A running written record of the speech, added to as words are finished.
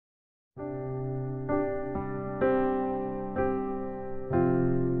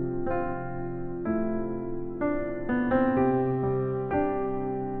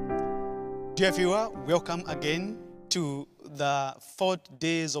Dear viewer, welcome again to the 4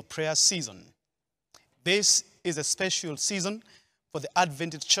 days of prayer season. This is a special season for the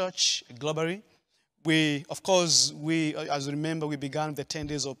Adventist Church globally. As you remember, we began the 10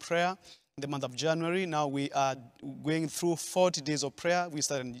 days of prayer in the month of January. Now we are going through 40 days of prayer. We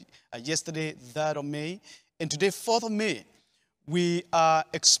started yesterday, 3rd of May. And today, 4th of May, we are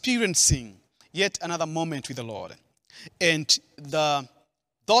experiencing yet another moment with the Lord. And the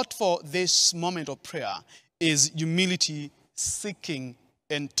thought for this moment of prayer is humility, seeking,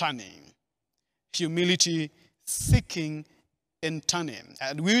 and turning. Humility, seeking, and turning.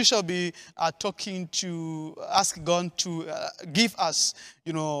 And we shall be ask God to give us,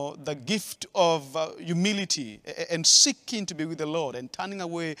 the gift of humility and seeking to be with the Lord and turning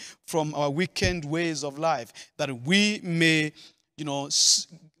away from our wicked ways of life, that we may,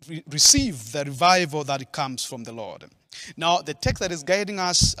 receive the revival that comes from the Lord. Now, the text that is guiding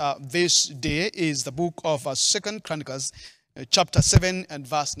us this day is the book of 2 Chronicles, chapter 7 and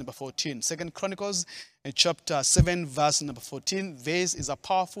verse number 14. 2 Chronicles, chapter 7, verse number 14. This is a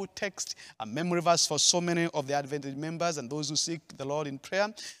powerful text, a memory verse for so many of the Adventist members and those who seek the Lord in prayer.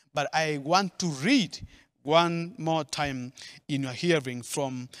 But I want to read one more time in your hearing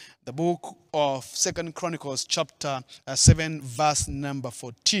from the book of 2 Chronicles, chapter 7, verse number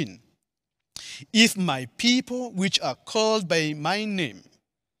 14. If my people, which are called by my name,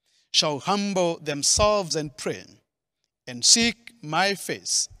 shall humble themselves and pray, and seek my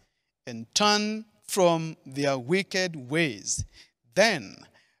face, and turn from their wicked ways, then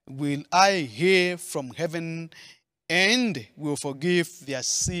will I hear from heaven, and will forgive their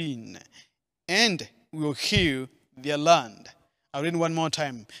sin, and will heal their land. I'll read one more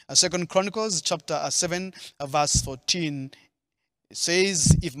time. 2 Chronicles, chapter 7, verse 14. It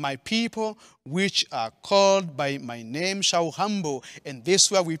says, if my people, which are called by my name, shall humble. And this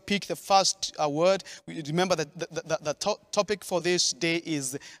is where we pick the first word. Remember that the topic for this day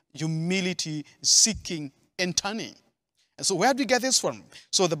is humility, seeking, and turning. And so where do we get this from?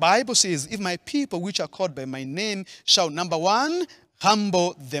 So the Bible says, if my people, which are called by my name, shall, number 1,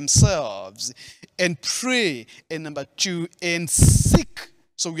 humble themselves and pray. And number 2, and seek.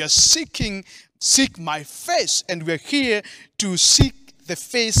 So we are seek my face, and we're here to seek the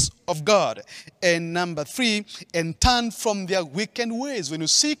face of God. And number 3, and turn from their wicked ways. When you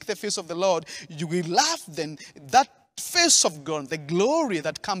seek the face of the Lord, you will laugh then. That face of God, the glory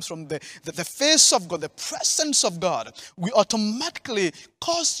that comes from the face of God, the presence of God, will automatically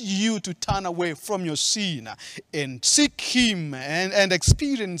cause you to turn away from your sin and seek Him and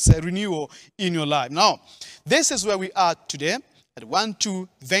experience a renewal in your life. Now, this is where we are today. I want to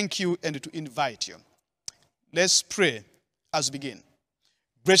thank you and to invite you. Let's pray as we begin.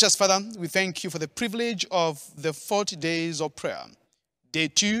 Gracious Father, we thank you for the privilege of the 40 days of prayer. Day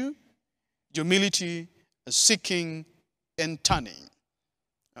 2, humility, seeking, and turning.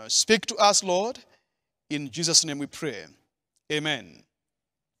 Speak to us, Lord. In Jesus' name we pray. Amen.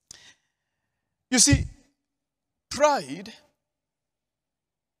 You see, pride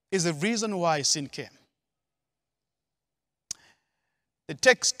is the reason why sin came. The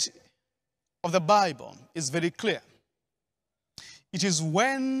text of the Bible is very clear. It is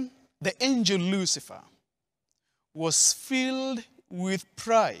when the angel Lucifer was filled with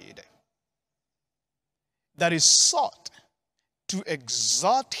pride that he sought to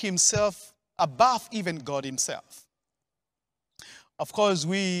exalt himself above even God himself. Of course,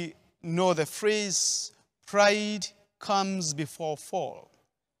 we know the phrase, pride comes before fall.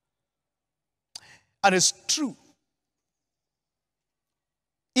 And it's true.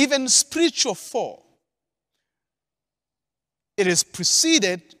 Even spiritual fall, it is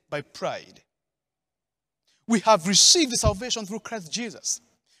preceded by pride. We have received salvation through Christ Jesus.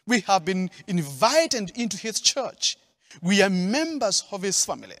 We have been invited into His church. We are members of His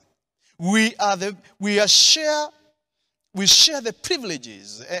family. We share the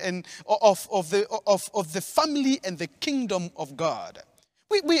privileges of the family and the kingdom of God.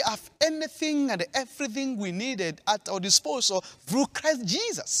 We have anything and everything we needed at our disposal through Christ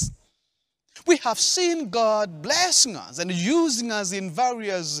Jesus. We have seen God blessing us and using us in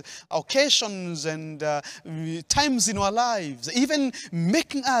various occasions and times in our lives, even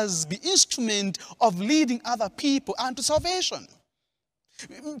making us be instrument of leading other people unto salvation.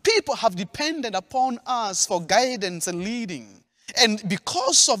 People have depended upon us for guidance and leading. And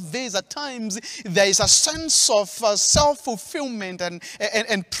because of this, at times, there is a sense of self-fulfillment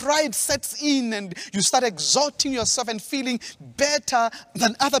and pride sets in, and you start exalting yourself and feeling better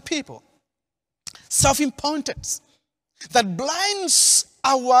than other people. Self-importance that blinds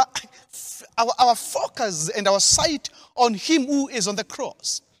our focus and our sight on Him who is on the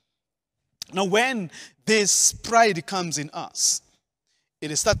cross. Now, when this pride comes in us,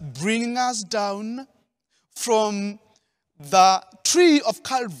 it starts bringing us down from the tree of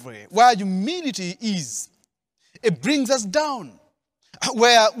Calvary, where humility is. It brings us down,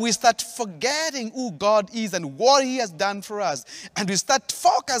 where we start forgetting who God is and what He has done for us, and we start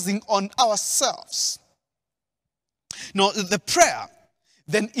focusing on ourselves. Now, the prayer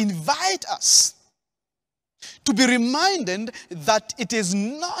then invite us to be reminded that it is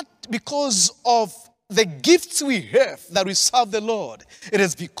not because of the gifts we have that we serve the Lord. It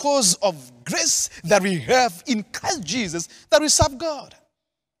is because of grace that we have in Christ Jesus that we serve God.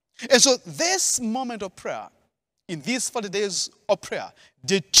 And so this moment of prayer, in these 40 days of prayer,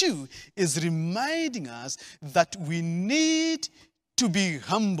 day 2 is reminding us that we need to be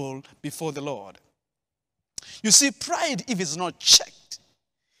humble before the Lord. You see, pride, if it's not checked,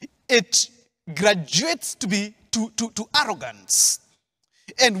 it graduates to arrogance.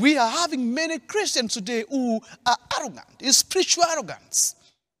 And we are having many Christians today who are arrogant. It's spiritual arrogance.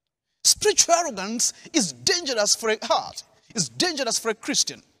 Spiritual arrogance is dangerous for a heart. It's dangerous for a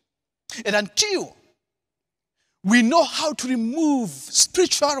Christian. And until we know how to remove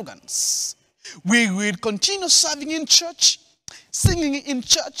spiritual arrogance, we will continue serving in church, singing in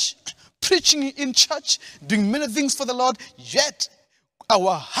church, preaching in church, doing many things for the Lord, yet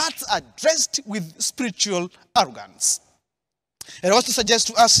our hearts are dressed with spiritual arrogance. And I want to suggest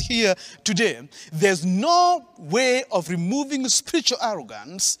to us here today, there's no way of removing spiritual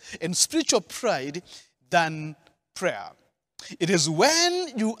arrogance and spiritual pride than prayer. It is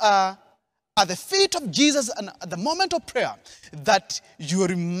when you are at the feet of Jesus and at the moment of prayer that you are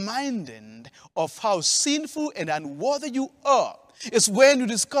reminded of how sinful and unworthy you are. It's when you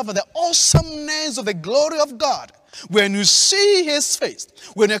discover the awesomeness of the glory of God. When you see His face,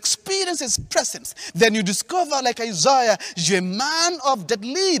 when you experience His presence, then you discover, like Isaiah, you're a man of dead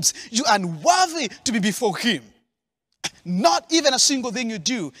lips. You're unworthy to be before Him. Not even a single thing you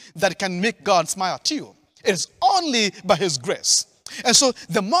do that can make God smile at you. It is only by His grace. And so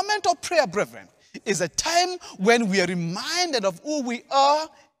the moment of prayer, brethren, is a time when we are reminded of who we are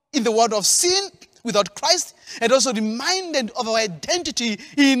in the world of sin without Christ, and also reminded of our identity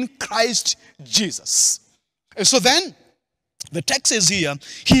in Christ Jesus. And so then, the text says here,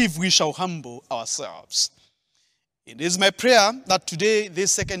 if we shall humble ourselves. It is my prayer that today,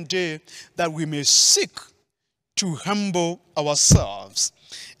 this second day, that we may seek to humble ourselves.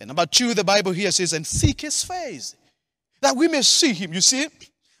 And number 2, the Bible here says, and seek His face, that we may see Him. You see,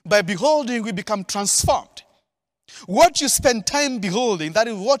 by beholding, we become transformed. What you spend time beholding, that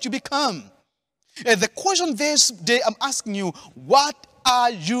is what you become. And the question this day I'm asking you, what are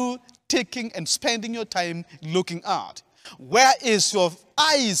you taking and spending your time looking at? Where is your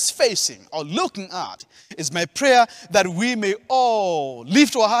eyes facing or looking at? It's my prayer that we may all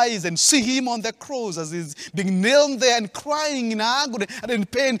lift our eyes and see Him on the cross as He's being nailed there and crying in agony and in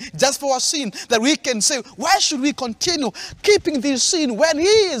pain just for our sin, that we can say, why should we continue keeping this sin when He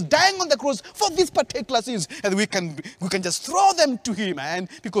is dying on the cross for these particular sins? And we can just throw them to Him, and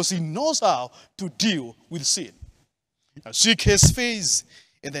because He knows how to deal with sin. Now seek His face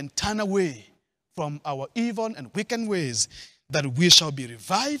and then turn away from our evil and wicked ways, that we shall be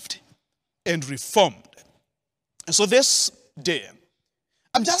revived and reformed. And so this day,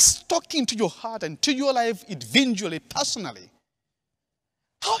 I'm just talking to your heart and to your life individually, personally.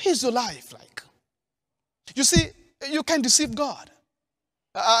 How is your life like? You see, you can deceive God.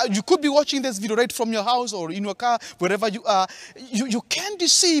 You could be watching this video right from your house or in your car, wherever you are. You can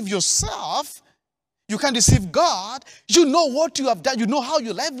deceive yourself. You can deceive God. You know what you have done. You know how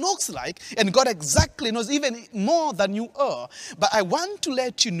your life looks like. And God exactly knows even more than you are. But I want to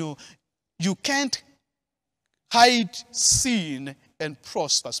let you know, you can't hide sin and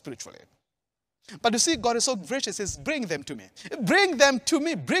prosper spiritually. But you see, God is so gracious. He says, bring them to me. Bring them to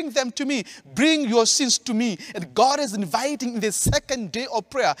me. Bring them to me. Bring your sins to me. And God is inviting in the second day of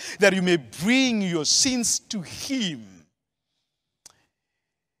prayer that you may bring your sins to Him.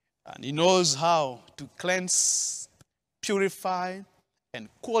 And He knows how to cleanse, purify, and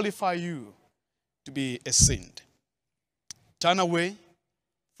qualify you to be a saint. Turn away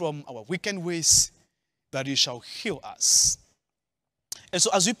from our wicked ways, that He shall heal us. And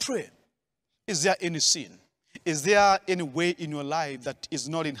so as we pray, is there any sin? Is there any way in your life that is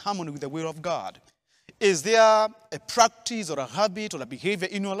not in harmony with the will of God? Is there a practice or a habit or a behavior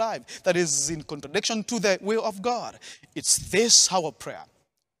in your life that is in contradiction to the will of God? It's this hour of prayer.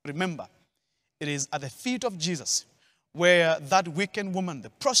 Remember, it is at the feet of Jesus where that wicked woman,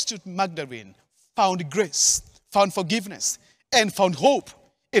 the prostitute Magdalene, found grace, found forgiveness, and found hope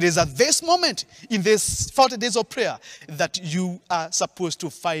It is at this moment, in this 40 days of prayer, that you are supposed to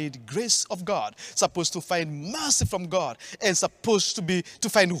find grace of God, supposed to find mercy from God, and supposed to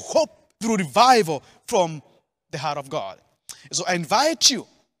find hope through revival from the heart of God. So I invite you,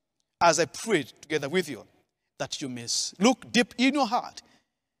 as I pray together with you, that you may look deep in your heart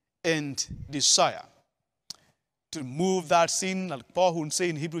and desire to remove that sin, like Paul would say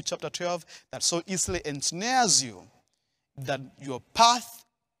in Hebrews chapter 12, that so easily ensnares you, that your path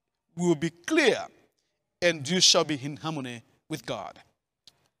will be clear and you shall be in harmony with God.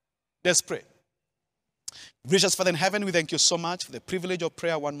 Let's pray. Gracious Father in heaven, we thank you so much for the privilege of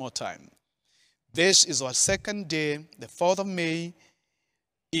prayer one more time. This is our second day, the 4th of May,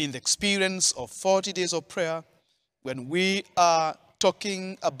 in the experience of 40 days of prayer, when we are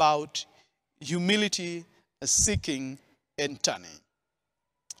talking about humility, seeking, and turning.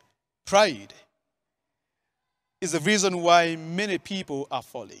 Pride is the reason why many people are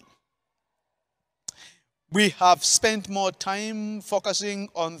falling. We have spent more time focusing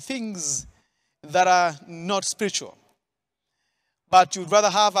on things that are not spiritual. But you'd rather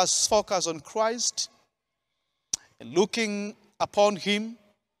have us focus on Christ, and looking upon him,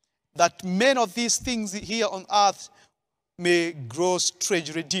 that many of these things here on earth may grow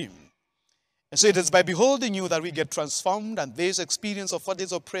strangely dim. And so it is by beholding you that we get transformed, and this experience of 40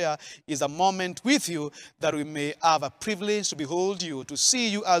 days of prayer is a moment with you that we may have a privilege to behold you, to see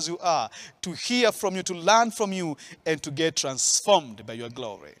you as you are, to hear from you, to learn from you, and to get transformed by your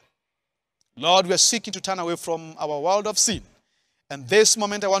glory. Lord, we are seeking to turn away from our world of sin. And this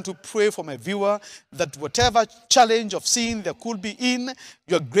moment I want to pray for my viewer that whatever challenge of sin there could be in,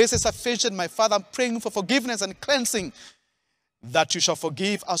 your grace is sufficient. My Father, I'm praying for forgiveness and cleansing, that you shall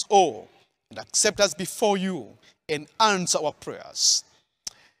forgive us all and accept us before you and answer our prayers.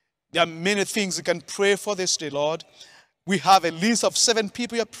 There are many things we can pray for this day, Lord. We have a list of 7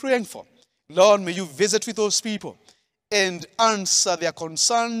 people you're praying for. Lord, may you visit with those people and answer their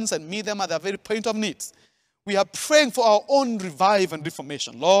concerns and meet them at their very point of needs. We are praying for our own revival and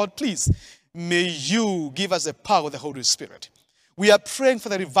reformation. Lord, please, may you give us the power of the Holy Spirit. We are praying for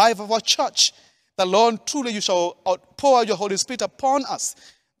the revival of our church. That, Lord, truly you shall outpour your Holy Spirit upon us,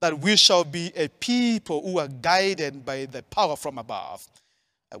 that we shall be a people who are guided by the power from above.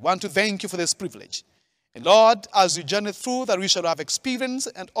 I want to thank you for this privilege. And Lord, as we journey through, that we shall have experience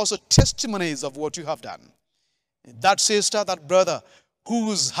and also testimonies of what you have done. That sister, that brother,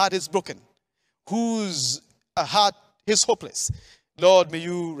 whose heart is broken, whose heart is hopeless, Lord, may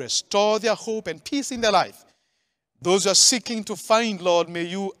you restore their hope and peace in their life. Those who are seeking to find, Lord, may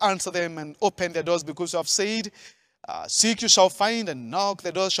you answer them and open their doors, because you have said, seek you shall find, and knock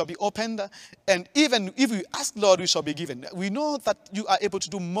the doors shall be opened. And even if we ask, Lord, we shall be given. We know that you are able to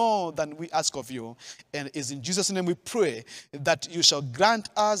do more than we ask of you. And it is in Jesus' name we pray that you shall grant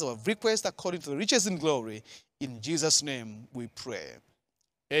us our request according to the riches in glory. In Jesus' name we pray.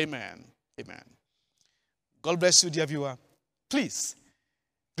 Amen. Amen. God bless you, dear viewer. Please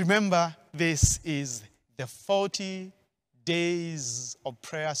remember, this is the 40 days of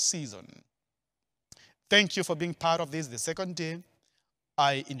prayer season. Thank you for being part of this, the second day.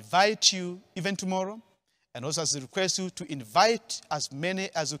 I invite you even tomorrow, and also as I request you to invite as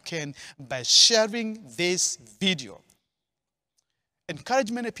many as you can by sharing this video.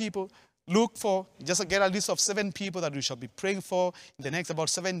 Encourage many people. Look for, just get a list of 7 people that we shall be praying for in the next about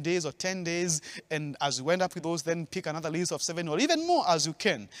 7 days or 10 days. And as you went up with those, then pick another list of 7 or even more as you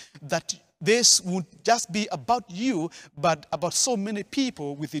can. That this would just be about you, but about so many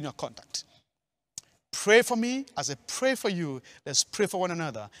people within your contact. Pray for me as I pray for you. Let's pray for one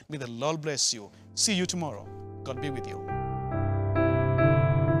another. May the Lord bless you. See you tomorrow. God be with you.